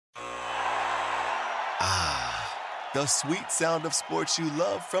The sweet sound of sports you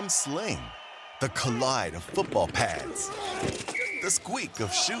love from Sling. The collide of football pads. The squeak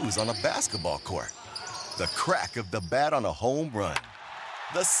of shoes on a basketball court. The crack of the bat on a home run.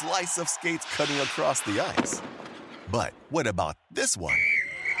 The slice of skates cutting across the ice. But what about this one?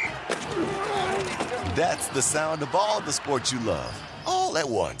 That's the sound of all the sports you love, all at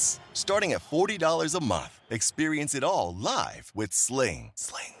once. Starting at $40 a month. Experience it all live with Sling.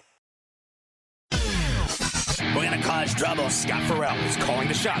 We're going to cause trouble. Scott Farrell is calling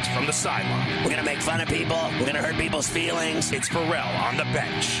the shots from the sideline. We're going to make fun of people. We're going to hurt people's feelings. It's Farrell on the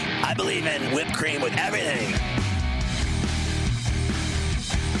bench. I believe in whipped cream with everything.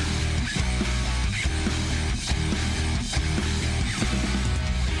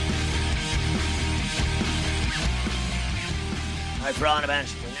 All right, Farrell on the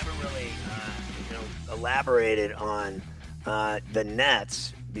bench. We never really elaborated on the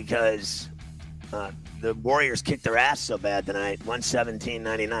Nets because the Warriors kicked their ass so bad tonight,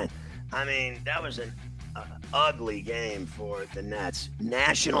 117-99. I mean, that was an ugly game for the Nets.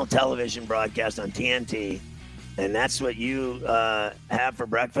 National television broadcast on TNT, and that's what you have for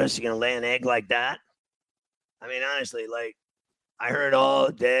breakfast? You're going to lay an egg like that? I mean, honestly, like, I heard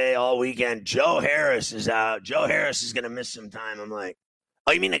all day, all weekend, Joe Harris is out. Joe Harris is going to miss some time. I'm like,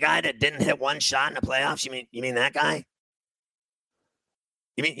 oh, you mean the guy that didn't hit one shot in the playoffs? You mean that guy?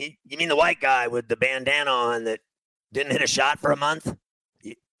 You mean the white guy with the bandana on that didn't hit a shot for a month?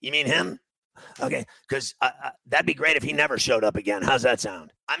 You mean him? Okay, because that'd be great if he never showed up again. How's that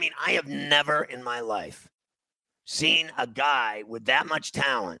sound? I mean, I have never in my life seen a guy with that much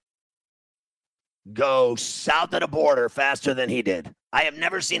talent go south of the border faster than he did. I have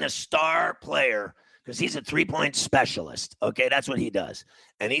never seen a star player, because he's a three-point specialist. Okay, that's what he does,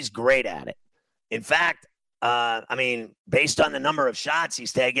 and he's great at it. In fact, I mean, based on the number of shots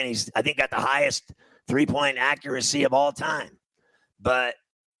he's taken, he's, I think, got the highest three-point accuracy of all time. But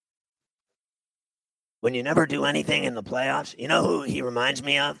when you never do anything in the playoffs, you know who he reminds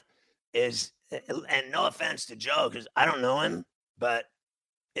me of is, and no offense to Joe, because I don't know him, but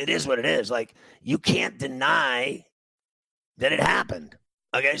it is what it is. Like, you can't deny that it happened.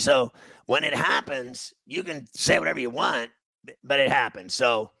 Okay, so when it happens, you can say whatever you want, but it happened.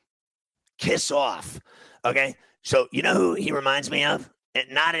 So kiss off. Okay, so you know who he reminds me of?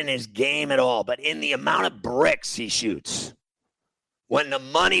 And not in his game at all, but in the amount of bricks he shoots when the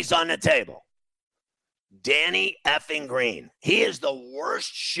money's on the table. Danny effing Green. He is the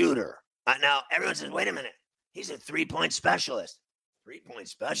worst shooter. Now, everyone says, wait a minute. He's a three-point specialist. Three-point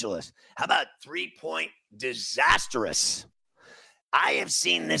specialist. How about three-point disastrous? I have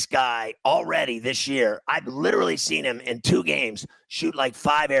seen this guy already this year. I've literally seen him in 2 games shoot like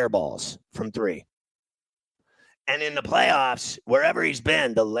 5 air balls from 3. And in the playoffs, wherever he's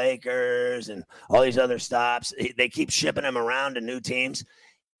been, the Lakers and all these other stops, they keep shipping him around to new teams.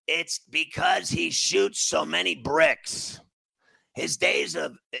 It's because he shoots so many bricks. His days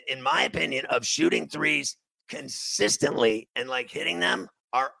of, in my opinion, of shooting threes consistently and like hitting them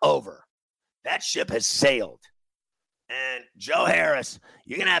are over. That ship has sailed. And Joe Harris,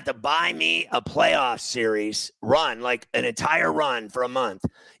 you're going to have to buy me a playoff series run, like an entire run for a month.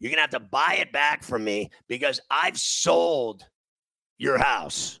 You're going to have to buy it back from me because I've sold your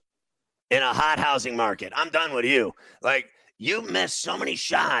house in a hot housing market. I'm done with you. Like, you missed so many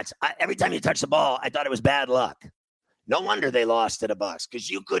shots. Every time you touch the ball, I thought it was bad luck. No wonder they lost to the Bucks because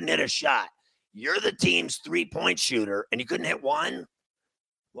you couldn't hit a shot. You're the team's three-point shooter, and you couldn't hit one.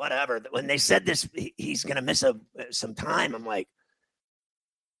 Whatever. When they said this, he's going to miss some time, I'm like,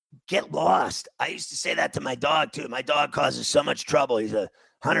 get lost. I used to say that to my dog, too. My dog causes so much trouble. He's a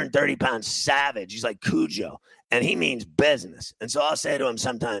 130-pound savage. He's like Cujo, and he means business. And so I'll say to him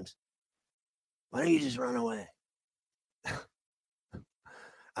sometimes, why don't you just run away?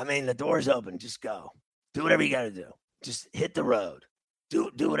 I mean, the door's open. Just go. Do whatever you got to do. Just hit the road.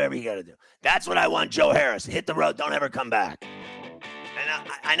 Do whatever you got to do. That's what I want Joe Harris. Hit the road. Don't ever come back. And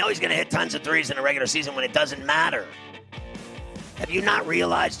I know he's going to hit tons of threes in the regular season when it doesn't matter. Have you not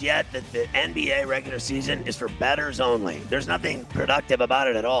realized yet that the NBA regular season is for bettors only? There's nothing productive about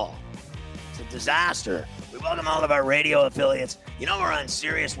it at all. It's a disaster. We welcome all of our radio affiliates. You know, we're on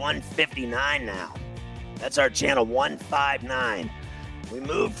Sirius 159 now. That's our channel 159. We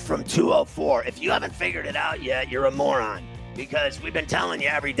moved from 204. If you haven't figured it out yet, you're a moron because we've been telling you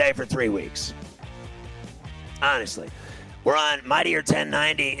every day for 3 weeks. Honestly. We're on Mightier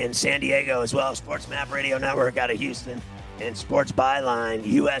 1090 in San Diego as well. Sports Map Radio Network out of Houston and Sports Byline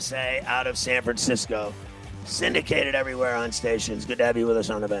USA out of San Francisco. Syndicated everywhere on stations. Good to have you with us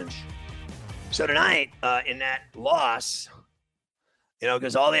on the bench. So tonight, in that loss,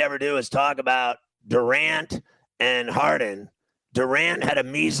 because all they ever do is talk about Durant and Harden, Durant had a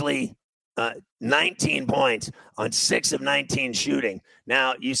measly 19 points on 6 of 19 shooting.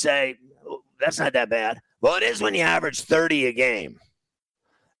 Now, you say, that's not that bad. Well, it is when you average 30 a game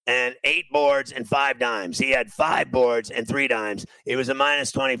and 8 boards and 5 dimes. He had 5 boards and 3 dimes. It was a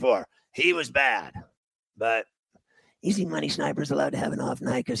minus 24. He was bad. But Easy Money Sniper's allowed to have an off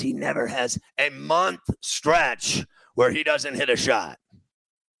night because he never has a month stretch where he doesn't hit a shot.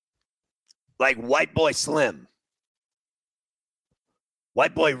 Like White Boy Slim.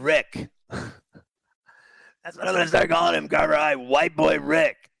 White Boy Rick. That's what I'm going to start calling him, Carver High. White Boy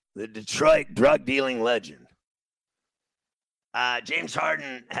Rick, the Detroit drug dealing legend. James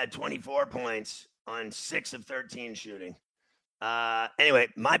Harden had 24 points on 6 of 13 shooting. Anyway,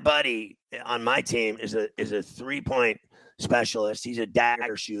 my buddy on my team is a 3-point specialist. He's a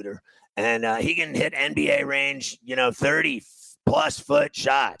dagger shooter, and he can hit NBA range, 30 plus foot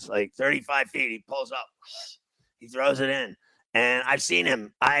shots, like 35 feet. He pulls up, he throws it in. And I've seen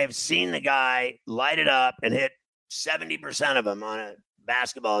him. I have seen the guy light it up and hit 70% of them on a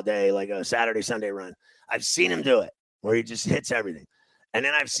basketball day, like a Saturday, Sunday run. I've seen him do it where he just hits everything. And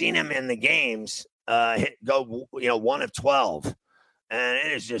then I've seen him in the games go 1 of 12. And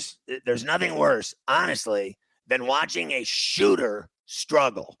it is just, there's nothing worse, honestly, than watching a shooter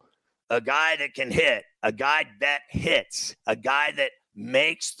struggle. A guy that can hit, a guy that hits, a guy that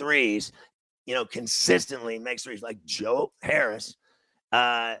makes threes, consistently makes threes, like Joe Harris.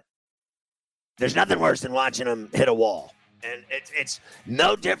 There's nothing worse than watching him hit a wall. And it's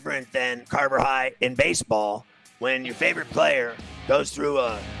no different than Carver High in baseball when your favorite player goes through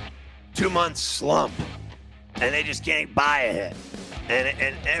a 2-month slump and they just can't buy a hit.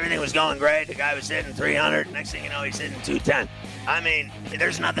 And everything was going great. The guy was hitting 300. Next thing you know, he's hitting 210. I mean,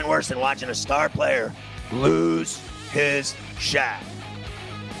 there's nothing worse than watching a star player lose his shot.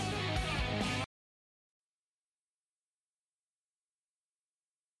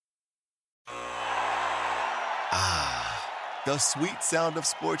 The sweet sound of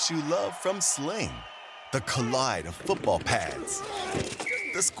sports you love from Sling. The collide of football pads.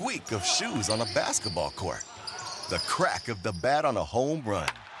 The squeak of shoes on a basketball court. The crack of the bat on a home run.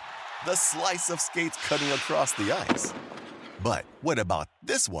 The slice of skates cutting across the ice. But what about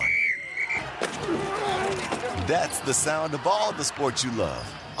this one? That's the sound of all the sports you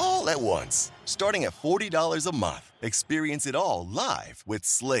love, all at once. Starting at $40 a month. Experience it all live with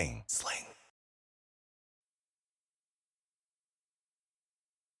Sling.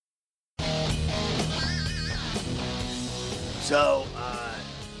 So,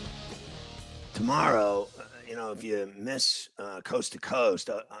 tomorrow, if you miss Coast to Coast,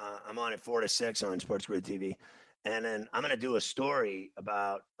 I'm on at 4 to 6 on Sports Grid TV. And then I'm going to do a story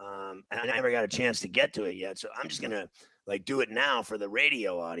about, and I never got a chance to get to it yet. So I'm just going to do it now for the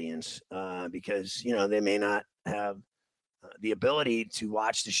radio audience because, they may not have the ability to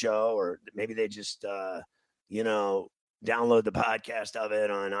watch the show, or maybe they just, download the podcast of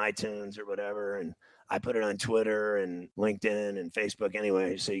it on iTunes or whatever. And I put it on Twitter and LinkedIn and Facebook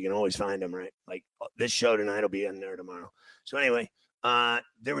anyway, so you can always find them, right? Like this show tonight will be in there tomorrow. So anyway,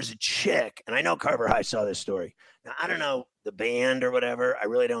 there was a chick, and I know Carver High saw this story. Now, I don't know the band or whatever. I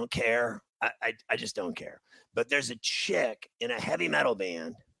really don't care. I just don't care. But there's a chick in a heavy metal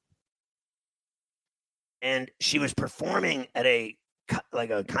band, and she was performing at a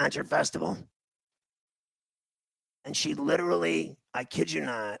concert festival. And she literally, I kid you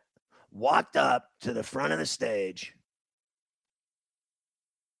not, walked up to the front of the stage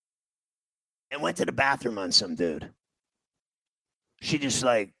and went to the bathroom on some dude. She just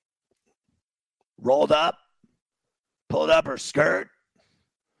rolled up, pulled up her skirt,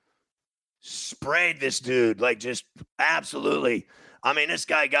 sprayed this dude, just absolutely. I mean, this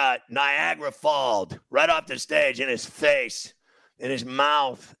guy got Niagara Falls right off the stage, in his face, in his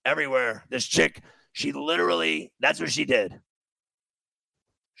mouth, everywhere. This chick, she literally, that's what she did.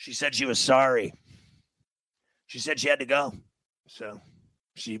 She said she was sorry. She said she had to go. So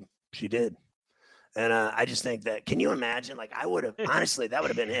she did. And I just think that, can you imagine? I would have, honestly, that would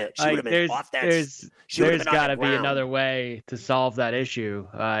have been it. She would have been off that. There's got to be another way to solve that issue.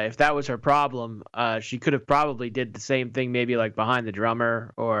 If that was her problem, she could have probably did the same thing, maybe behind the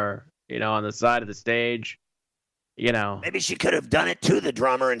drummer or, on the side of the stage. Maybe she could have done it to the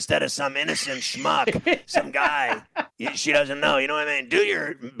drummer instead of some innocent schmuck, some guy she doesn't know. You know what I mean? Do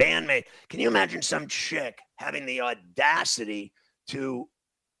your bandmate. Can you imagine some chick having the audacity to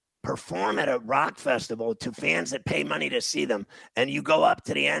perform at a rock festival to fans that pay money to see them, and you go up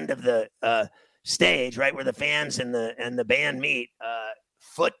to the end of the stage, right where the fans and the band meet,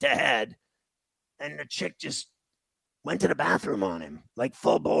 foot to head, and the chick just went to the bathroom on him,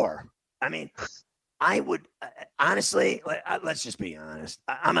 full bore. I mean, I would honestly, let's just be honest.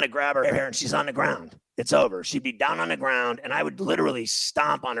 I'm going to grab her hair and she's on the ground. It's over. She'd be down on the ground and I would literally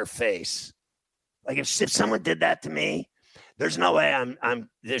stomp on her face. Like if someone did that to me, there's no way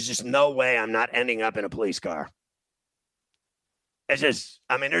there's just no way I'm not ending up in a police car. It's just,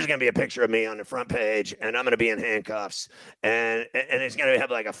 I mean, there's going to be a picture of me on the front page and I'm going to be in handcuffs and it's going to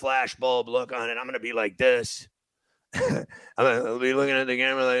have like a flash bulb look on it. I'm going to be like this. I'm going to be looking at the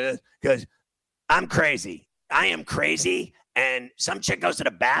camera like this because I'm crazy. I am crazy. And some chick goes to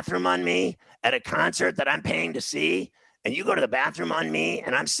the bathroom on me at a concert that I'm paying to see. And you go to the bathroom on me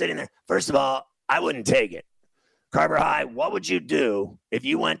and I'm sitting there. First of all, I wouldn't take it. Carver High, what would you do if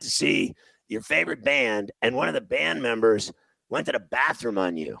you went to see your favorite band and one of the band members went to the bathroom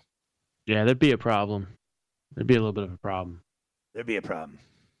on you? Yeah, there'd be a problem. There'd be a little bit of a problem. There'd be a problem.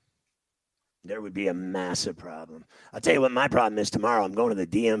 There would be a massive problem. I'll tell you what my problem is tomorrow. I'm going to the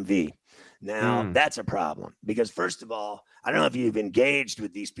DMV. Now, that's a problem because, first of all, I don't know if you've engaged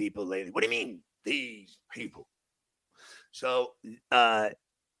with these people lately. What do you mean, these people? So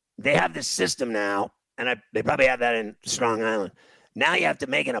they have this system now, and they probably have that in Strong Island. Now you have to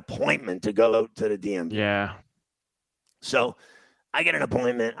make an appointment to go to the DMV. Yeah. So I get an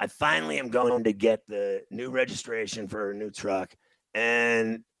appointment. I finally am going to get the new registration for a new truck,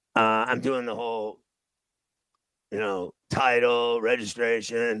 and I'm doing the whole, title,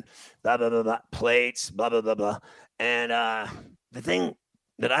 registration, blah, blah, blah, blah, plates, blah, blah, blah, blah. And the thing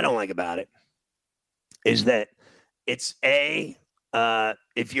that I don't like about it is that it's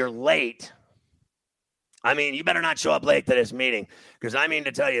if you're late, I mean, you better not show up late to this meeting because I mean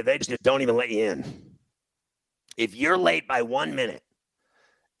to tell you, they just don't even let you in. If you're late by 1 minute,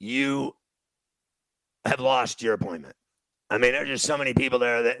 you have lost your appointment. I mean, there's just so many people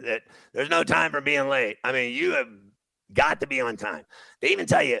there that there's no time for being late. I mean, you have got to be on time. They even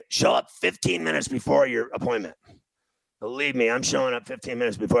tell you, show up 15 minutes before your appointment. Believe me, I'm showing up 15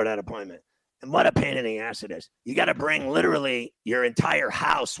 minutes before that appointment. And what a pain in the ass it is. You got to bring literally your entire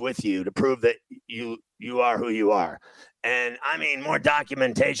house with you to prove that you are who you are. And I mean, more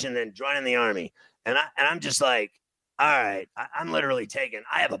documentation than joining the Army. And I'm just like, all right, I'm literally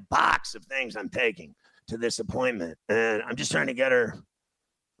I have a box of things I'm taking to this appointment. And I'm just trying to get her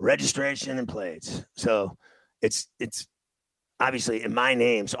registration and plates. So it's obviously in my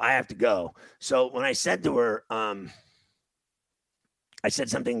name, so I have to go. So when I said to her, I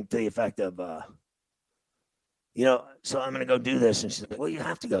said something to the effect of, so I'm going to go do this. And she's like, well, you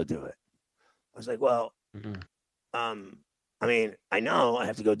have to go do it. I was like, well, I mean, I know I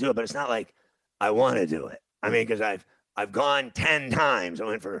have to go do it, but it's not like I want to do it. I mean, because I've gone 10 times. I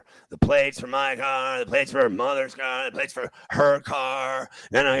went for the plates for my car, the plates for her mother's car, the plates for her car.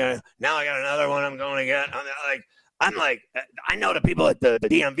 Then now I got another one I'm going to get. I'm like, I know the people at the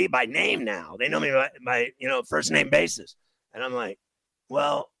DMV by name now. They know me by first name basis. And I'm like,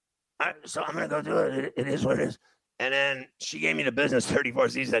 well, so I'm going to go do it. It is what it is. And then she gave me the business 34.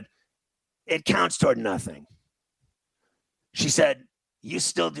 She said, it counts toward nothing. She said, you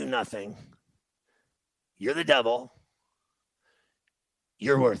still do nothing. You're the devil.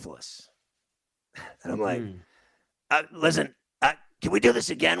 You're worthless. And I'm like, listen, can we do this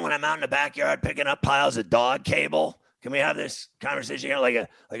again when I'm out in the backyard picking up piles of dog cable? Can we have this conversation here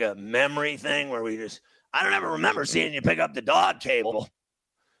like a memory thing where I don't ever remember seeing you pick up the dog cable,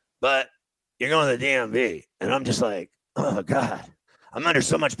 but you're going to the DMV. And I'm just like, oh, God. I'm under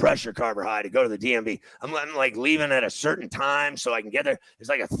so much pressure, Carver High, to go to the DMV. I'm like leaving at a certain time so I can get there. It's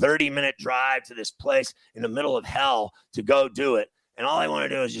like a 30-minute drive to this place in the middle of hell to go do it. And all I want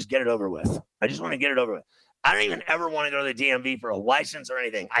to do is just get it over with. I just want to get it over with. I don't even ever want to go to the DMV for a license or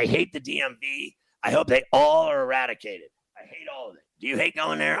anything. I hate the DMV. I hope they all are eradicated. I hate all of it. Do you hate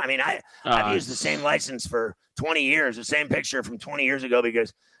going there? I mean, I've used the same license for 20 years, the same picture from 20 years ago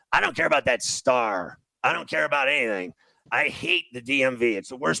because I don't care about that star. I don't care about anything. I hate the DMV. It's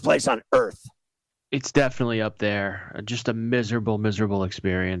the worst place on earth. It's definitely up there. Just a miserable, miserable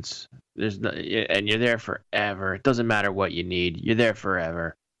experience. And you're there forever. It doesn't matter what you need. You're there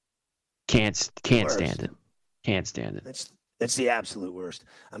forever. Can't stand it. Can't stand it. It's the absolute worst.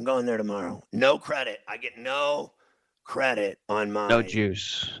 I'm going there tomorrow. No credit. I get no credit on my... No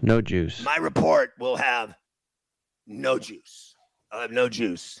juice. No juice. My report will have no juice. I'll have no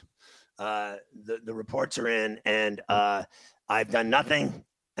juice. The reports are in, and I've done nothing,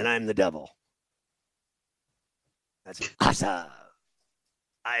 and I'm the devil. That's awesome.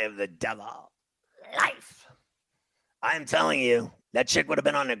 I am the devil. Life. I'm telling you, that chick would have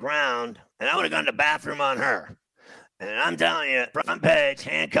been on the ground, and I would have gone to the bathroom on her. And I'm telling you, front page,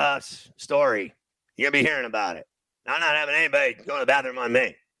 handcuffs, story. You're going to be hearing about it. I'm not having anybody go to the bathroom on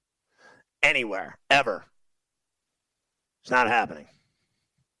me. anywhere, ever. It's not happening.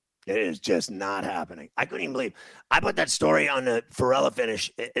 It is just not happening. I couldn't even believe. I put that story on the Ferrella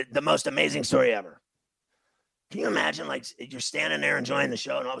finish, the most amazing story ever. Can you imagine, like, you're standing there enjoying the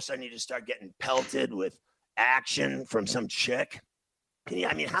show, and all of a sudden you just start getting pelted with action from some chick?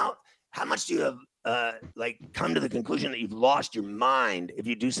 How much do you have, come to the conclusion that you've lost your mind if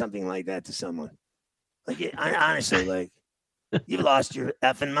you do something like that to someone? Honestly, you've lost your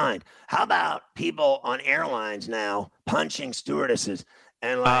effing mind. How about people on airlines now punching stewardesses?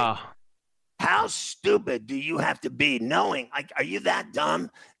 And how stupid do you have to be knowing, like, are you that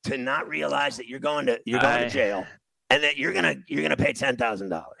dumb to not realize that you're going to jail and that you're going to pay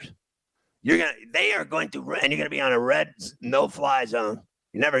 $10,000? They are going to, and you're going to be on a red no-fly zone.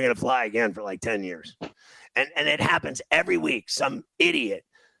 You're never going to fly again for like 10 years. And it happens every week. Some idiot,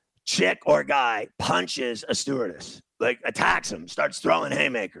 chick or guy, punches a stewardess, like attacks him, starts throwing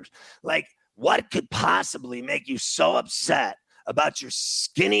haymakers. Like, what could possibly make you so upset about your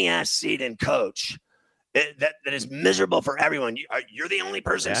skinny ass seat and coach that is miserable for everyone? You're the only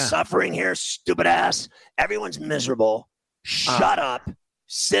person suffering here, stupid ass. Everyone's miserable. Shut up,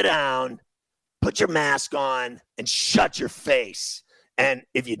 sit down, put your mask on, and shut your face. And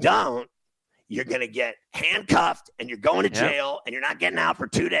if you don't, you're going to get handcuffed and you're going to jail and you're not getting out for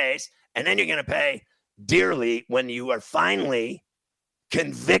 2 days. And then you're going to pay dearly when you are finally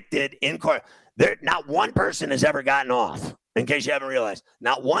convicted in court. Not one person has ever gotten off. In case you haven't realized,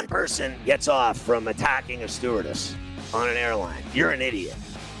 not one person gets off from attacking a stewardess on an airline. You're an idiot.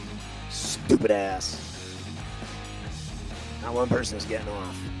 Stupid ass. Not one person is getting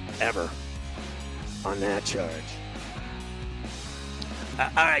off, ever, on that charge. All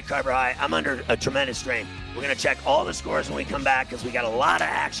right, Carver High, I'm under a tremendous strain. We're going to check all the scores when we come back because we got a lot of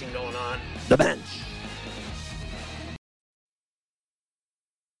action going on. The bench.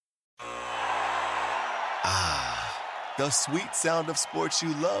 The sweet sound of sports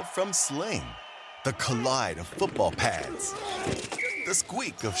you love from Sling. The collide of football pads. The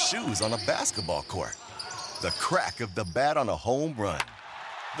squeak of shoes on a basketball court. The crack of the bat on a home run.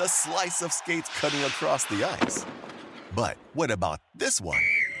 The slice of skates cutting across the ice. But what about this one?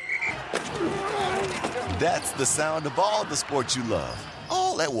 That's the sound of all the sports you love,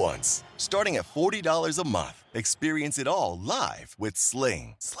 all at once. Starting at $40 a month. Experience it all live with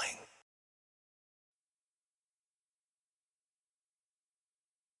Sling.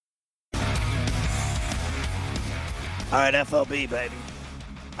 All right, FLB, baby.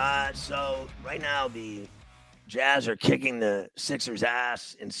 So right now the Jazz are kicking the Sixers'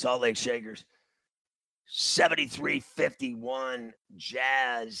 ass in Salt Lake Shakers. 73-51,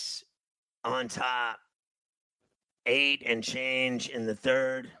 Jazz on top. 8 and change in the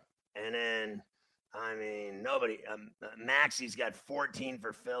third. And then, nobody. Maxi's got 14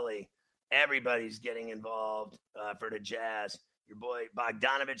 for Philly. Everybody's getting involved for the Jazz. Your boy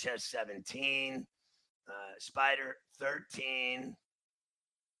Bogdanovich has 17. Spider 13,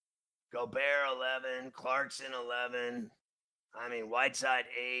 Gobert 11, Clarkson 11. Whiteside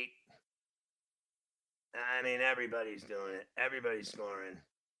 8. Everybody's doing it. Everybody's scoring.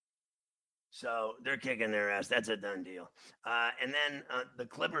 So they're kicking their ass. That's a done deal. And then the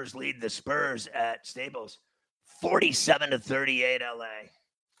Clippers lead the Spurs at Staples, 47-38 LA.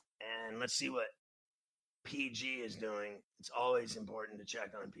 And let's see what PG is doing. It's always important to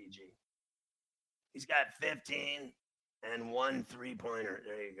check on PG. He's got 15 and 1 3-pointer.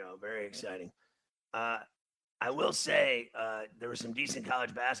 There you go. Very exciting. I will say there was some decent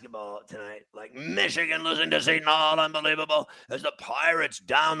college basketball tonight, like Michigan losing to Seton Hall, unbelievable, as the Pirates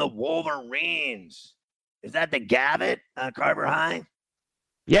down the Wolverines. Is that the Gavitt, Carver High?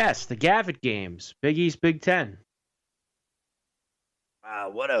 Yes, the Gavitt games. Big East, Big Ten. Wow,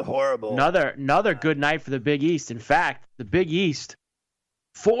 what a horrible. Another good night for the Big East. In fact, the Big East,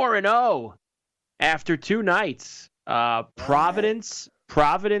 4-0 after 2 nights. Providence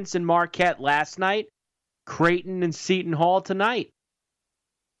and Marquette last night. Creighton and Seton Hall tonight.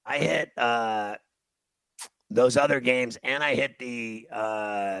 I hit those other games, and I hit the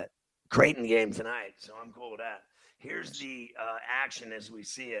Creighton game tonight, so I'm cool with that. Here's the action as we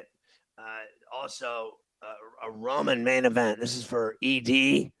see it. Also, a Roman main event. This is for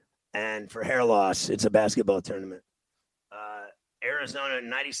ED and for hair loss. It's a basketball tournament. Arizona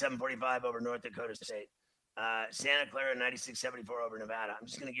 97-45 over North Dakota State. Santa Clara 96-74 over Nevada. I'm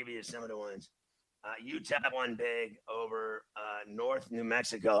just going to give you some of the ones. Utah won big over North New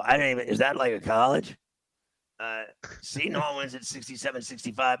Mexico. Is that like a college? Seton Hall wins at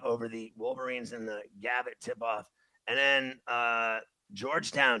 67-65 over the Wolverines in the Gavitt tip-off. And then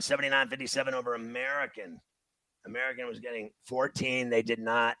Georgetown 79-57 over American. American was getting 14. They did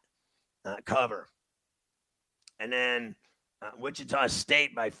not cover. And then Wichita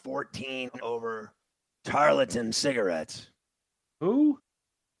State by 14 over Tarleton Cigarettes. Who?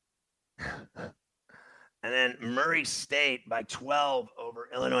 And then Murray State by 12 over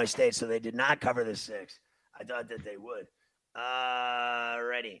Illinois State. So they did not cover the 6. I thought that they would.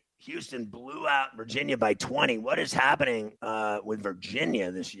 Ready. Houston blew out Virginia by 20. What is happening with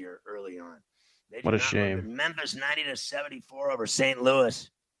Virginia this year early on? What a shame. Memphis 90-74 over St. Louis.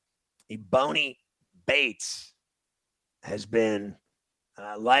 Ebony Bates has been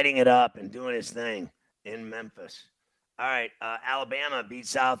lighting it up and doing his thing in Memphis. All right, Alabama beat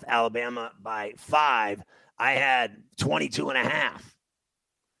South Alabama by 5. I had 22.5.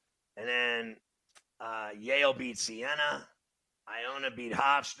 And then Yale beat Siena. Iona beat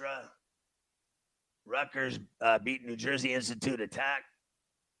Hofstra. Rutgers beat New Jersey Institute Attack.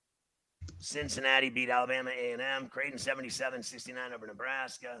 Cincinnati beat Alabama A&M. Creighton 77-69 over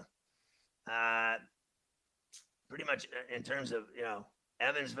Nebraska. Pretty much in terms of,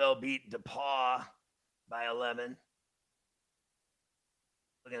 Evansville beat DePaul by 11.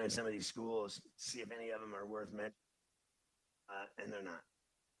 Looking at some of these schools, see if any of them are worth mentioning. And they're not.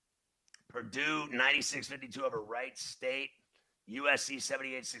 Purdue 96-52 over Wright State. USC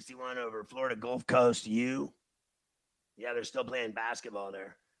 78-61 over Florida Gulf Coast U. Yeah, they're still playing basketball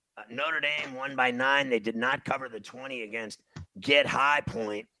there. Notre Dame won by 9. They did not cover the 20 against Get High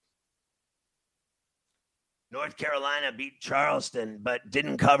Point. North Carolina beat Charleston, but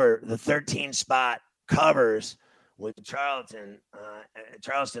didn't cover the 13 spot covers with Charleston.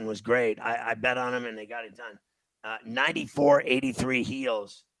 Charleston was great. I bet on them, and they got it done. 94-83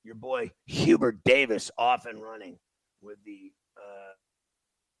 Heels. Your boy Hubert Davis off and running with the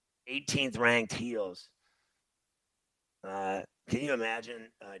 18th ranked Heels. Can you imagine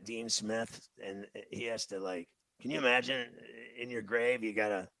Dean Smith? And he has to can you imagine in your grave, you got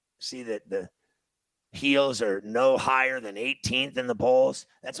to see that the Heels are no higher than 18th in the polls.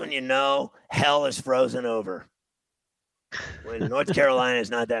 That's when you know hell is frozen over. When North Carolina is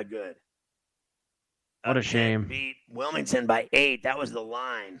not that good. What a shame. Beat Wilmington by 8. That was the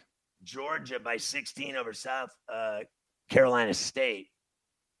line. Georgia by 16 over South Carolina State.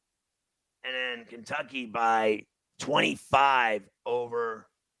 And then Kentucky by 25 over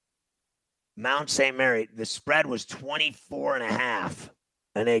Mount St. Mary. The spread was 24.5,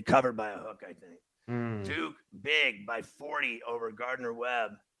 and they covered by a hook, I think. Duke big by 40 over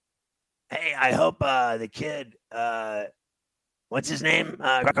Gardner-Webb. Hey, I hope the kid, what's his name?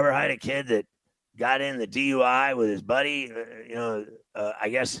 Cover Hyde, a kid that got in the DUI with his buddy. I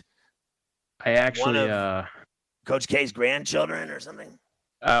guess. I actually one of Coach K's grandchildren or something.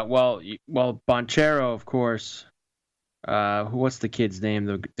 Well, Bonchero, of course. What's the kid's name?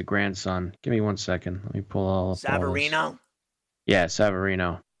 The grandson. Give me 1 second. Let me pull all up. Savarino. Yeah,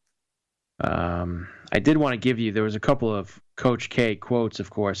 Savarino. I did want to give you. There was a couple of Coach K quotes,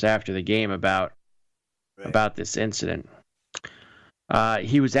 of course, after the game about this incident.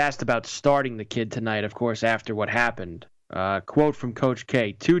 He was asked about starting the kid tonight, of course, after what happened. Quote from Coach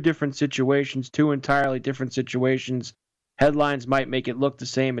K: 2 different situations, 2 entirely different situations. Headlines might make it look the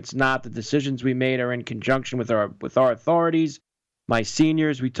same. It's not. The decisions we made are in conjunction with our authorities. My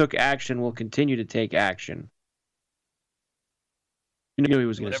seniors, we took action. We'll continue to take action. You knew he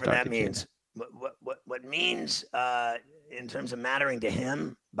was going to start. Whatever that means. What means in terms of mattering to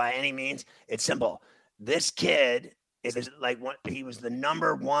him by any means? It's simple. This kid is he was the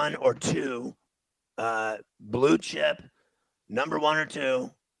number 1 or 2 blue chip, number 1 or 2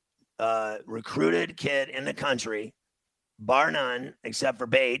 recruited kid in the country, bar none, except for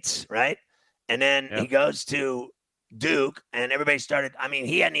Bates, right? And then he goes to Duke, and everybody started. I mean,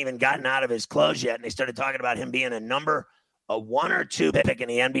 he hadn't even gotten out of his clothes yet, and they started talking about him being a 1 or 2 pick in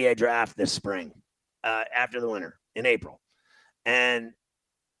the NBA draft this spring, after the winter in April, and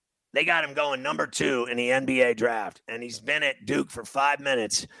they got him going number 2 in the NBA draft, and he's been at Duke for 5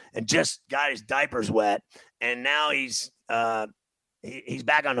 minutes and just got his diapers wet, and now he's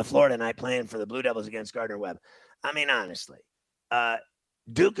back on the floor tonight playing for the Blue Devils against Gardner-Webb. I mean, honestly,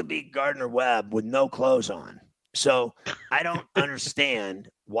 Duke could beat Gardner-Webb with no clothes on. So I don't understand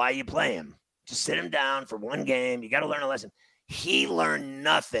why you play him. Just sit him down for 1 game. You got to learn a lesson. He learned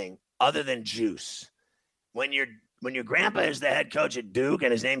nothing other than juice. When your grandpa is the head coach at Duke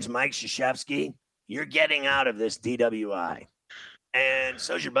and his name's Mike Krzyzewski, you're getting out of this DWI. And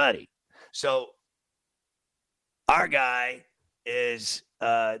so's your buddy. So our guy is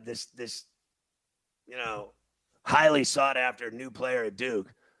this highly sought after new player at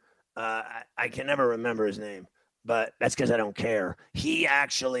Duke. I can never remember his name, but that's because I don't care. He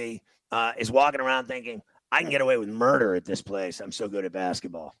actually is walking around thinking, I can get away with murder at this place. I'm so good at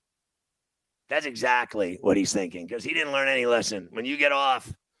basketball. That's exactly what he's thinking because he didn't learn any lesson. When you get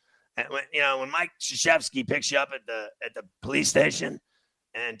off, when Mike Krzyzewski picks you up at the police station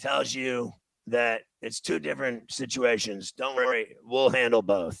and tells you that it's two different situations, don't worry, we'll handle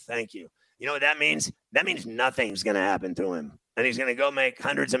both. Thank you. You know what that means? That means nothing's going to happen to him. And he's going to go make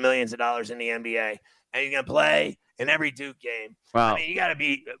hundreds of millions of dollars in the NBA. And he's going to play in every Duke game. Wow. I mean, you got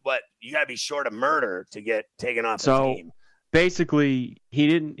to be short of murder to get taken off the team. Basically, he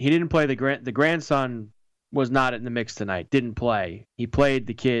didn't play the grandson was not in the mix tonight. Didn't play. He played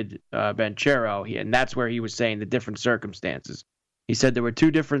the kid Banchero, and that's where he was saying the different circumstances. He said there were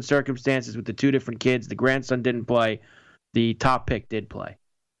two different circumstances with the two different kids. The grandson didn't play. The top pick did play.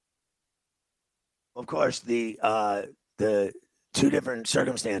 Of course, the two different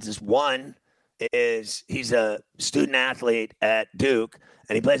circumstances. One is he's a student athlete at Duke,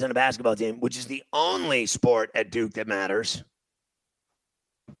 and he plays on a basketball team, which is the only sport at Duke that matters.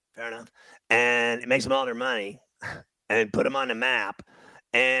 Fair enough. And it makes them all their money and put them on the map.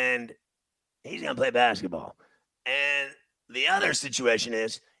 And he's going to play basketball. And the other situation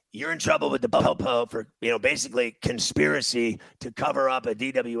is you're in trouble with the Popo for, basically conspiracy to cover up a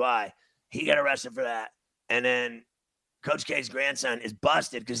DWI. He got arrested for that. And then Coach K's grandson is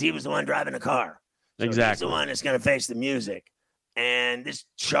busted because he was the one driving the car. So exactly. He's the one that's going to face the music. And this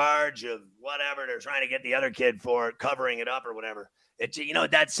charge of whatever they're trying to get the other kid for, covering it up or whatever. You know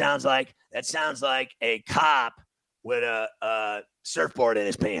what that sounds like? That sounds like a cop with a surfboard in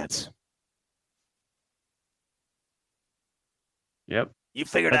his pants. Yep. You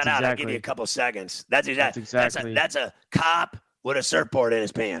figure that out. I'll give you a couple seconds. That's a cop with a surfboard in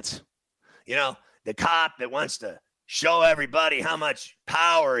his pants. The cop that wants to show everybody how much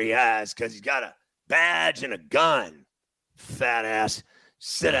power he has because he's got a badge and a gun. Fat ass.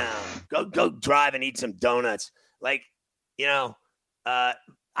 Sit down. Go drive and eat some donuts. I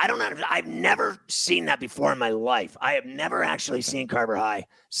don't know. I've never seen that before in my life. I have never actually seen Carver High.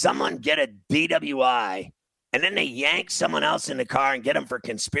 Someone get a DWI and then they yank someone else in the car and get them for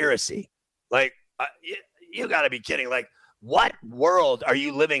conspiracy. You got to be kidding. What world are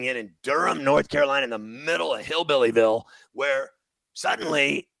you living in Durham, North Carolina, in the middle of Hillbillyville, where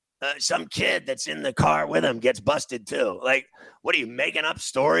suddenly some kid that's in the car with him gets busted too? What are you making up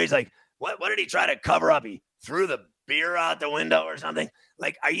stories? What did he try to cover up? He threw the beer out the window or something?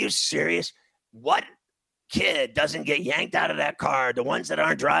 Are you serious? What kid doesn't get yanked out of that car? The ones that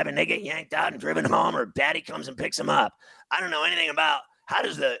aren't driving, they get yanked out and driven home, or daddy comes and picks them up. I don't know anything about how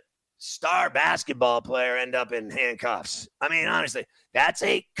does the star basketball player end up in handcuffs. I mean, honestly, that's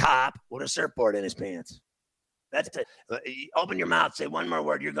a cop with a surfboard in his pants. That's it. Open your mouth, say one more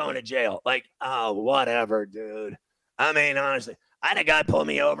word, you're going to jail. Whatever, dude. I mean, honestly, I had a guy pull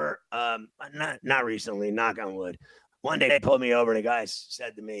me over, not recently, knock on wood. One day they pulled me over and a guy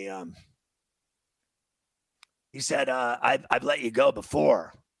said to me, he said, I've let you go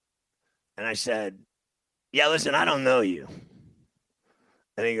before. And I said, yeah, listen, I don't know you.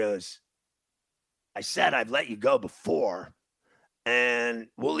 And he goes, I said I've let you go before, and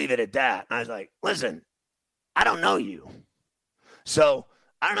we'll leave it at that. And I was like, listen, I don't know you. So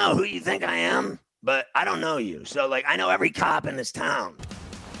I don't know who you think I am, but I don't know you. So, I know every cop in this town,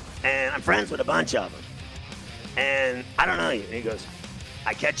 and I'm friends with a bunch of them, and I don't know you. And he goes,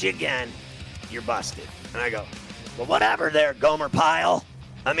 I catch you again, you're busted. And I go, well, whatever there, Gomer Pyle.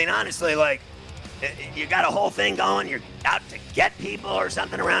 I mean, honestly, you got a whole thing going. You're out to get people or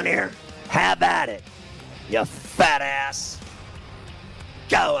something around here. Have at it, you fat ass.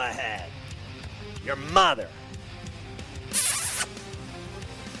 Go ahead. Your mother.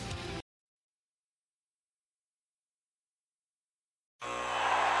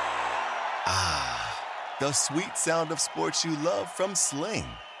 The sweet sound of sports you love from Sling.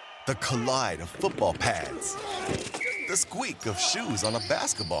 The collide of football pads. The squeak of shoes on a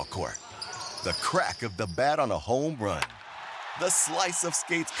basketball court. The crack of the bat on a home run. The slice of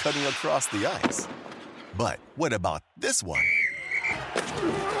skates cutting across the ice. But what about this one?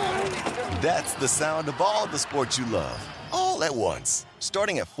 That's the sound of all the sports you love, all at once.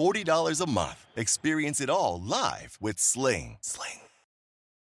 Starting at $40 a month. Experience it all live with Sling.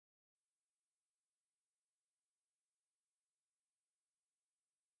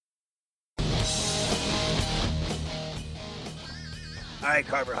 All right,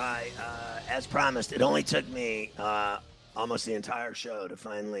 Carver High. As promised, it only took me almost the entire show to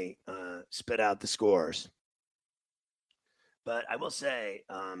finally spit out the scores. But I will say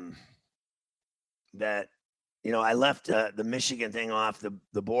that, I left the Michigan thing off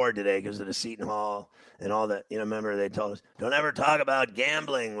the board today because of the Seton Hall and all that. Remember they told us, don't ever talk about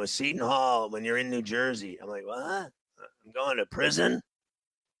gambling with Seton Hall when you're in New Jersey. I'm like, what? I'm going to prison?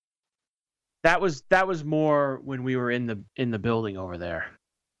 That was more when we were in the building over there.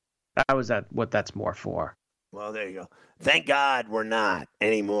 That was what that's more for. Well, there you go. Thank God we're not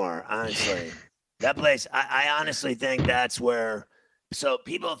anymore, honestly. That place, I honestly think that's where, so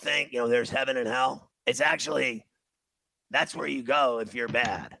people think, there's heaven and hell. It's actually, that's where you go if you're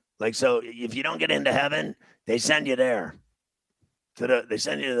bad. Like, so if you don't get into heaven, they send you there. They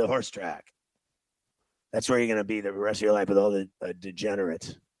send you to the horse track. That's where you're going to be the rest of your life with all the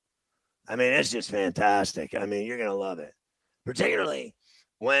degenerates. I mean, it's just fantastic. I mean, you're going to love it. Particularly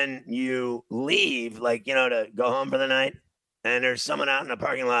when you leave, like, to go home for the night, and there's someone out in the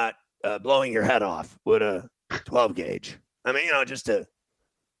parking lot blowing your head off with a 12 gauge. I mean, just to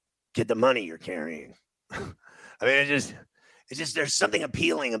get the money you're carrying. I mean, it's just, there's something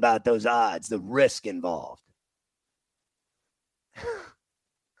appealing about those odds, the risk involved.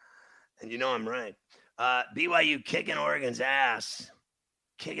 And I'm right. BYU kicking Oregon's ass,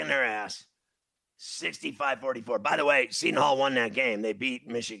 kicking their ass, 65-44. By the way, Seton Hall won that game. They beat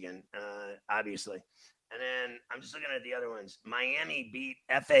Michigan, obviously. And then I'm just looking at the other ones. Miami beat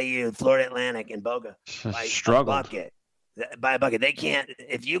FAU, Florida Atlantic, in Boca by a bucket. By a bucket. They can't.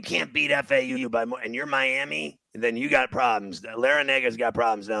 If you can't beat FAU by more, and you're Miami, then you got problems. Larinaga's got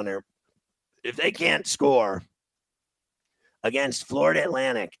problems down there. If they can't score against Florida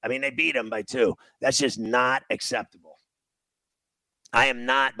Atlantic, I mean, they beat them by 2. That's just not acceptable. I am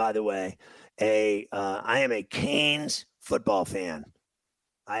not, by the way, I am a Canes football fan.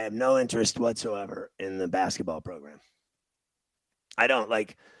 I have no interest whatsoever in the basketball program. I don't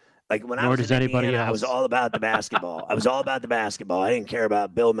like when I was in Indiana, I was all about the basketball. I didn't care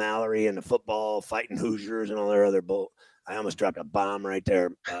about Bill Mallory and the football, fighting Hoosiers and all their other bull. I almost dropped a bomb right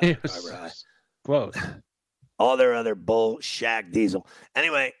there. Close. All their other bull, Shaq Diesel.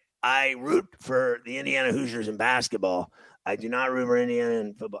 Anyway, I root for the Indiana Hoosiers in basketball. I do not root for Indiana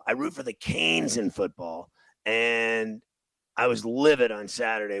in football. I root for the Canes in football. And I was livid on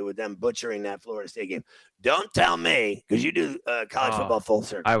Saturday with them butchering that Florida State game. Don't tell me, because you do college football full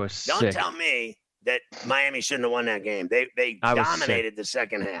circle. I was sick. Don't tell me that Miami shouldn't have won that game. They dominated the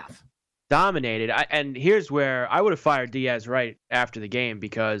second half. Dominated. And here's where I would have fired Diaz right after the game,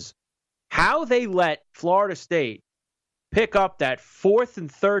 because how they let Florida State pick up that 4th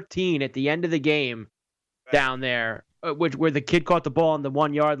and 13 at the end of the game down there, where the kid caught the ball on the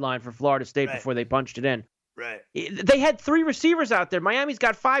 1-yard line for Florida State before they punched it in. Right. They had 3 receivers out there. Miami's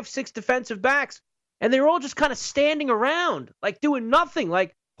got 5, 6 defensive backs, and they were all just kind of standing around, like doing nothing.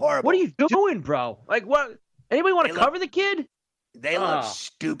 Like, horrible. What are you doing, bro? Like, what? Anybody want to cover the kid? They look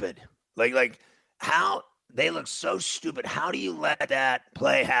stupid. Like how they look so stupid. How do you let that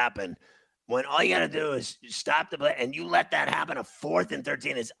play happen when all you got to do is stop the play, and you let that happen? A 4th and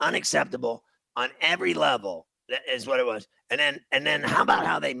 13 is unacceptable on every level. That is what it was. And then how about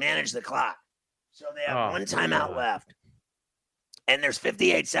how they manage the clock? So they have one timeout left, and there's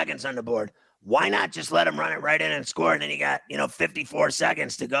 58 seconds on the board. Why not just let them run it right in and score? And then you got, 54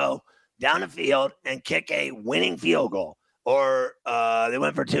 seconds to go down the field and kick a winning field goal. Or they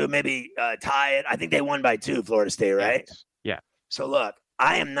went for 2, maybe tie it. I think they won by 2, Florida State, right? Yeah. So look,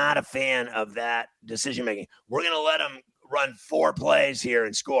 I am not a fan of that decision-making. We're going to let them run 4 plays here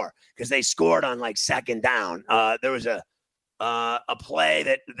and score, because they scored on like second down. There was a play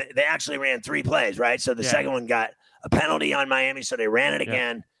that they actually ran 3 plays, right? So the second one got a penalty on Miami, so they ran it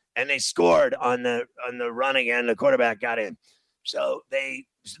again, and they scored on the run again. The quarterback got in. So they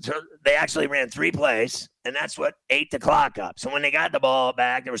actually ran 3 plays, and that's what ate the clock up. So when they got the ball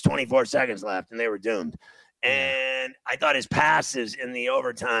back, there was 24 seconds left, and they were doomed. And I thought his passes in the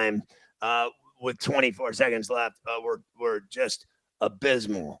overtime with 24 seconds left were just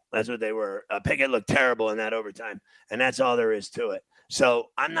abysmal. That's what they were. Pickett looked terrible in that overtime, and that's all there is to it. So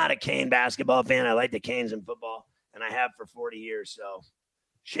I'm not a Cane basketball fan. I like the Canes in football, and I have for 40 years. So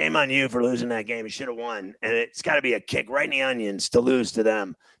shame on you for losing that game. You should have won, and it's got to be a kick right in the onions to lose to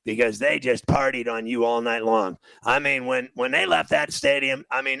them, because they just partied on you all night long. I mean, when they left that stadium,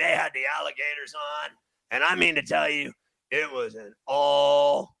 I mean, they had the alligators on, and I mean to tell you, it was an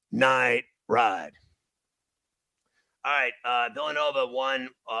all-night ride. All right, Villanova won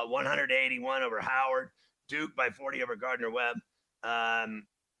 181 over Howard. Duke by 40 over Gardner-Webb.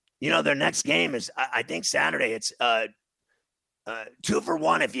 Their next game is, I think, Saturday. It's 2 for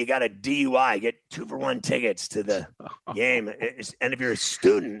 1 if you got a DUI. Get 2 for 1 tickets to the game. And if you're a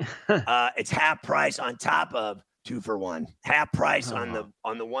student, it's half price on top of 2 for 1. Half price on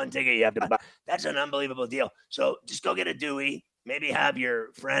the one ticket you have to buy. That's an unbelievable deal. So just go get a Dewey. Maybe have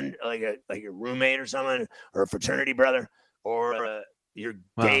your friend, like your roommate or someone, or a fraternity brother, or your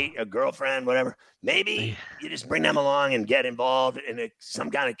date, a girlfriend, whatever. Maybe you just bring them along and get involved in some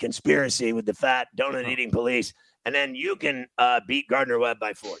kind of conspiracy with the fat donut-eating police, and then you can beat Gardner-Webb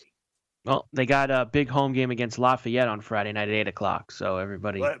by 40. Well, they got a big home game against Lafayette on Friday night at 8:00. So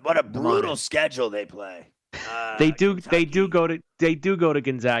everybody, what a brutal schedule they play. They do go to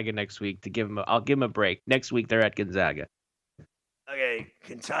Gonzaga next week to give them. I'll give them a break. Next week they're at Gonzaga. Okay,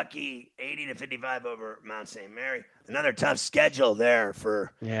 Kentucky 80-55 over Mount St. Mary. Another tough schedule there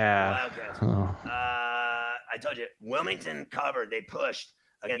for Wildcats. Oh. I told you, Wilmington covered. They pushed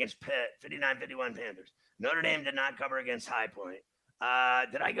against Pitt, 59-51 Panthers. Notre Dame did not cover against High Point.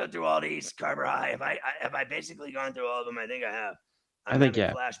 Did I go through all these? Carver High. Have I basically gone through all of them? I think I have. I think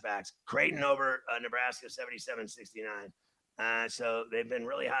yeah. Flashbacks. Creighton over Nebraska 77-69. So they've been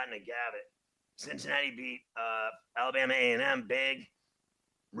really hot in the Gavitt. Cincinnati beat Alabama A&M big.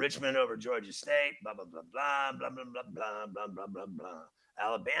 Richmond over Georgia State. Blah blah blah blah blah blah blah blah blah blah blah blah.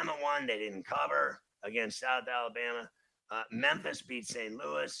 Alabama won. They didn't cover against South Alabama. Memphis beat St.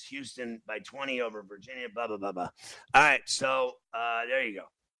 Louis. Houston by 20 over Virginia. Blah blah blah blah. All right, so there you go.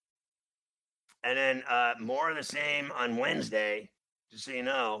 And then more of the same on Wednesday. Just so you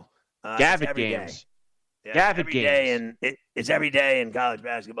know, Gavitt games. Yeah, Gavitt games. And it's every day in college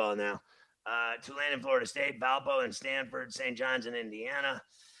basketball now. Tulane and Florida State, Valpo and Stanford, St. John's in Indiana,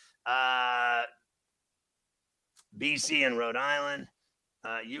 BC and Rhode Island,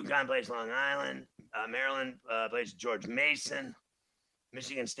 UConn plays Long Island, Maryland plays George Mason,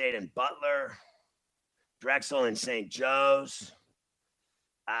 Michigan State and Butler, Drexel and St. Joe's,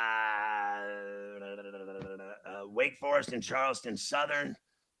 Wake Forest and Charleston Southern,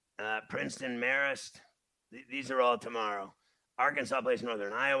 Princeton Marist. These are all tomorrow. Arkansas plays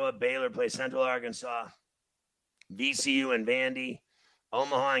Northern Iowa. Baylor plays Central Arkansas. VCU and Vandy.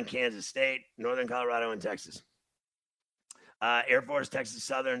 Omaha and Kansas State. Northern Colorado and Texas. Air Force, Texas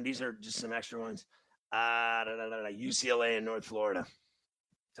Southern. These are just some extra ones. UCLA and North Florida.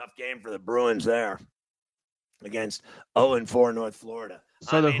 Tough game for the Bruins there against 0-4 North Florida.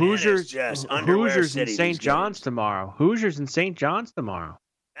 So the Hoosiers in St. John's tomorrow. Hoosiers in St. John's tomorrow.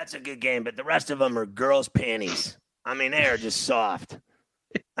 That's a good game, but the rest of them are girls' panties. I mean, they are just soft.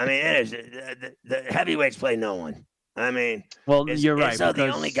 I mean, it is the heavyweights play no one. I mean, well, you're right. So the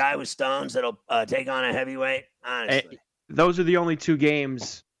only guy with stones that'll take on a heavyweight, honestly. Those are the only two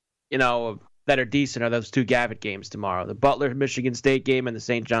games, that are decent. Are those two Gavitt games tomorrow? The Butler Michigan State game and the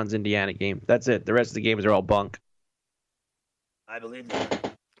St. John's Indiana game. That's it. The rest of the games are all bunk. I believe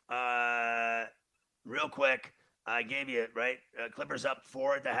that. Real quick, I gave you it right. Clippers up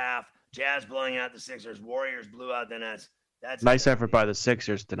 4 at the half. Jazz blowing out the Sixers. Warriors blew out the Nets. That's nice effort by the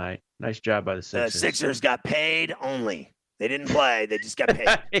Sixers tonight. Nice job by the Sixers. The Sixers got paid only. They didn't play. They just got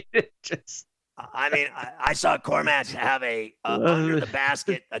paid. I mean, I saw Cormac have a under the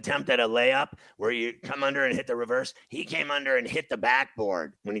basket attempt at a layup where you come under and hit the reverse. He came under and hit the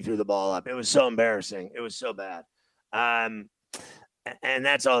backboard when he threw the ball up. It was so embarrassing. It was so bad. And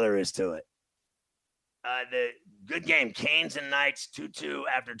that's all there is to it. The good game, Canes and Knights, 2-2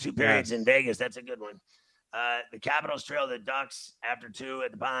 after 2 periods in Vegas. That's a good one. The Capitals trail the Ducks after 2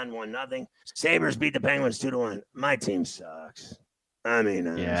 at the Pond, 1-0. Sabres beat the Penguins 2-1. My team sucks. I mean,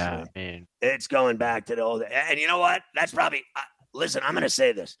 honestly, it's going back to the old. And you know what? That's probably. Listen, I'm going to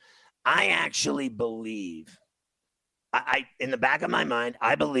say this. I actually believe. I in the back of my mind,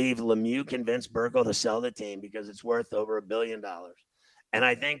 I believe Lemieux convinced Burkle to sell the team because it's worth over $1 billion, and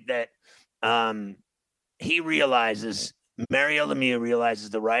I think that. He realizes, Mario Lemieux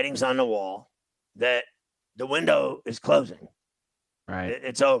realizes the writing's on the wall, that the window is closing. Right.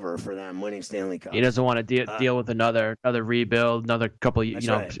 It's over for them winning Stanley Cup. He doesn't want to deal with another rebuild, another couple,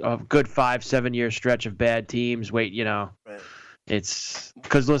 a good 5-7 year stretch of bad teams. Right. It's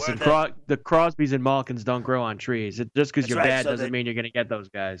because, listen, the Crosbys and Malkins don't grow on trees. Just because you're bad doesn't mean you're going to get those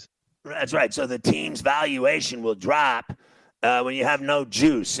guys. That's right. So the team's valuation will drop when you have no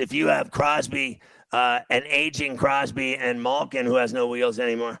juice. If you have Crosby, an aging Crosby and Malkin who has no wheels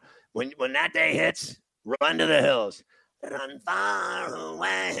anymore, when that day hits, run to the hills. Run far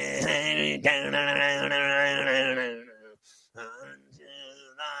away.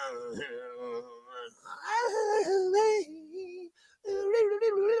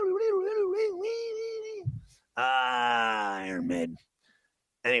 Iron Maiden.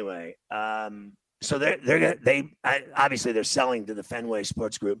 Anyway, so they obviously they're selling to the Fenway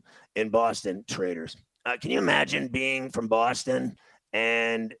Sports Group in Boston, traders. Can you imagine being from Boston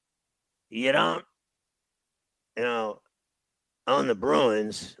and you don't, own the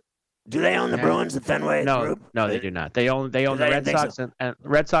Bruins? Do they own the Bruins, the Fenway Group? No, they do not. They own the Red Sox and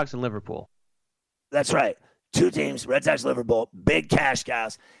Red Sox and Liverpool. That's right. two teams, Red Sox, Liverpool, big cash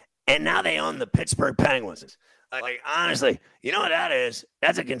cows, and now they own the Pittsburgh Penguins. Like honestly, you know what that is?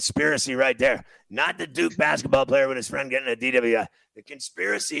 That's a conspiracy right there. Not the Duke basketball player with his friend getting a DWI. The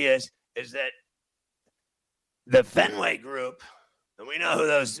conspiracy is that the Fenway Group, and we know who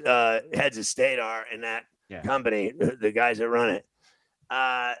those heads of state are in that company, the guys that run it.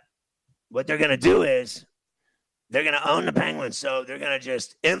 What they're going to do is they're going to own the Penguins, so they're going to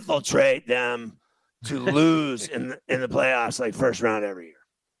just infiltrate them to lose in the playoffs, like first round every year.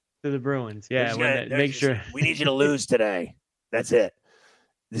 To the Bruins, make sure. We need you to lose today. That's it.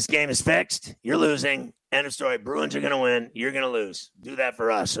 This game is fixed. You're losing. End of story. Bruins are going to win. You're going to lose. Do that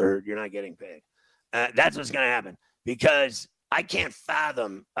for us, or you're not getting paid. That's what's going to happen, because I can't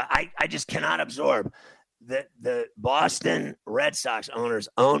fathom. I just cannot absorb that the Boston Red Sox owners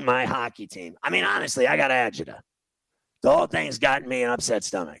own my hockey team. I mean, honestly, I got agita. The whole thing's gotten me an upset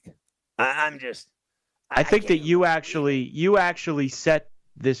stomach. I think that you actually set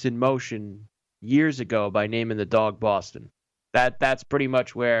this in motion years ago by naming the dog Boston. That's pretty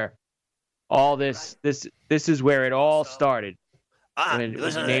much where all this is where it all started.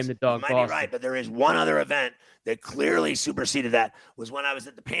 Listen, name the dog Boston. Right, but there is one other event that clearly superseded that. Was when I was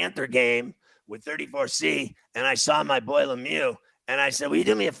at the Panther game with 34C, and I saw my boy Lemieux, and I said, "Will you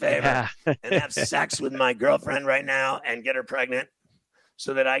do me a favor and have sex with my girlfriend right now and get her pregnant,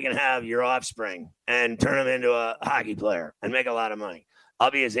 so that I can have your offspring and turn him into a hockey player and make a lot of money?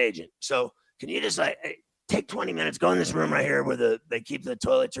 I'll be his agent. So can you just take 20 minutes, go in this room right here where they keep the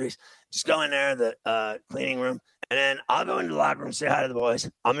toiletries, just go in there, the cleaning room, and then I'll go into the locker room, say hi to the boys.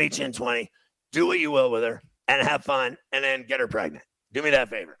 I'll meet you in 20, do what you will with her and have fun, and then get her pregnant. Do me that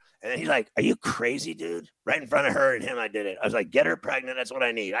favor." And then he's like, "Are you crazy, dude?" Right in front of her and him, I did it. I was like, "Get her pregnant. That's what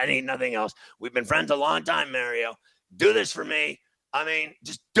I need. I need nothing else. We've been friends a long time, Mario. Do this for me. I mean,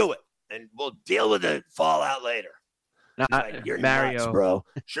 just do it, and we'll deal with the fallout later." Like, "You're Mario, nuts, bro."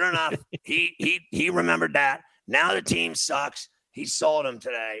 Sure enough, he remembered that. Now the team sucks. He sold him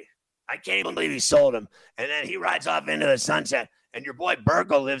today. I can't even believe he sold him. And then he rides off into the sunset. And your boy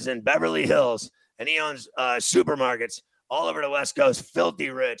Burkle lives in Beverly Hills, and he owns supermarkets all over the West Coast, filthy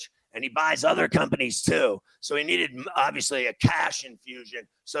rich. And he buys other companies too. So he needed, obviously, a cash infusion.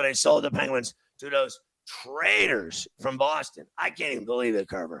 So they sold the Penguins to those traitors from Boston. I can't even believe it,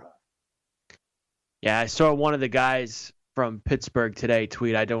 Carver. Yeah, I saw one of the guys from Pittsburgh today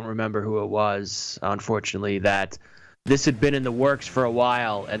tweet, I don't remember who it was, unfortunately, that this had been in the works for a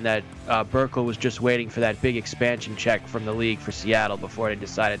while and that Burkle was just waiting for that big expansion check from the league for Seattle before they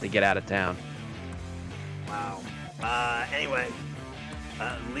decided to get out of town. Wow. Anyway,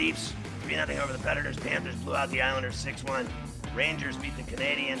 Leafs 3-0 over the Predators. Panthers blew out the Islanders 6-1. Rangers beat the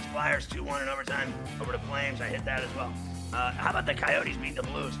Canadiens. Flyers 2-1 in overtime over the Flames. I hit that as well. How about the Coyotes beat the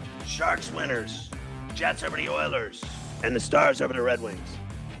Blues? Sharks winners. Jets over the Oilers. And the Stars over the Red Wings.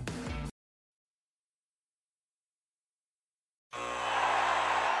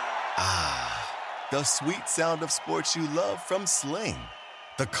 The sweet sound of sports you love from Sling.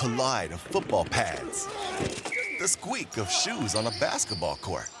 The collide of football pads. The squeak of shoes on a basketball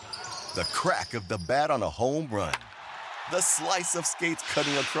court. The crack of the bat on a home run. The slice of skates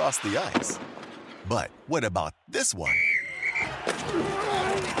cutting across the ice. But what about this one?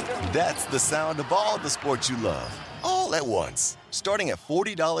 That's the sound of all the sports you love, all at once. Starting at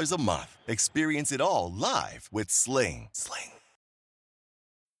 $40 a month. Experience it all live with Sling.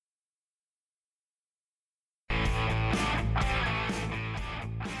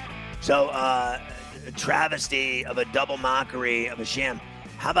 So, a travesty of a double mockery of a sham.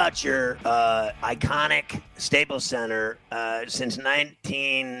 How about your iconic Staples Center since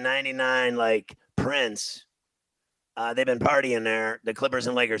 1999, like Prince? They've been partying there, the Clippers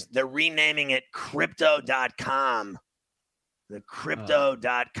and Lakers. They're renaming it Crypto.com. The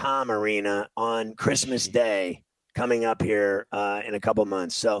Crypto.com arena on Christmas Day coming up here in a couple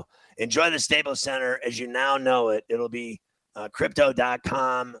months. So enjoy the Staples Center as you now know it. It'll be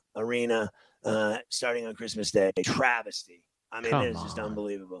Crypto.com arena starting on Christmas Day. Travesty. I mean, it is just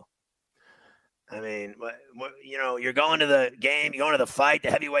unbelievable. I mean, what, you're going to the game, you're going to the fight,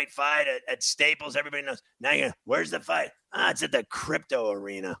 the heavyweight fight at Staples. Everybody knows. Now where's the fight? It's at the crypto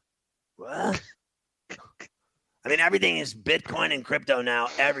arena. What? I mean, everything is Bitcoin and crypto now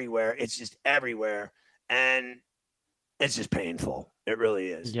everywhere. It's just everywhere. And it's just painful. It really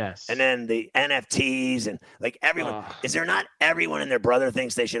is. Yes. And then the NFTs and like everyone, is there not everyone and their brother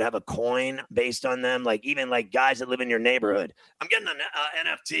thinks they should have a coin based on them? Like even like guys that live in your neighborhood. I'm getting an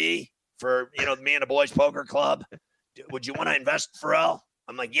NFT for, me and the boys poker club. Would you want to invest, Pharrell?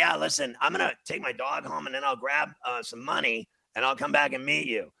 I'm like, yeah, listen, I'm going to take my dog home and then I'll grab some money and I'll come back and meet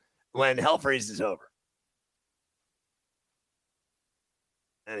you when hell freeze is over.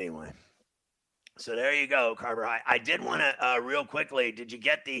 Anyway, so there you go, Carver High. I did want to real quickly. Did you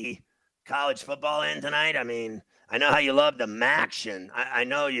get the college football in tonight? I mean, I know how you love the Maction. I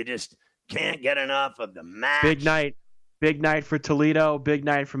know you just can't get enough of the Mac. Big night for Toledo. Big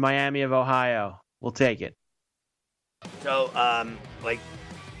night for Miami of Ohio. We'll take it. So,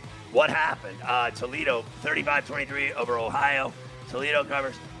 what happened? Toledo 35-23 over Ohio. Toledo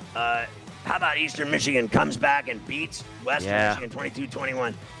covers. How about Eastern Michigan comes back and beats Western Michigan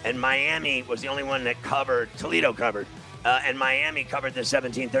 22-21, and Miami was the only one that covered. Toledo covered, and Miami covered the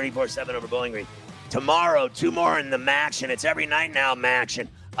 34-7 over Bowling Green. Tomorrow, 2 more in the Maction. It's every night now, Maction.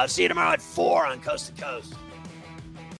 I'll see you tomorrow at 4 on Coast to Coast.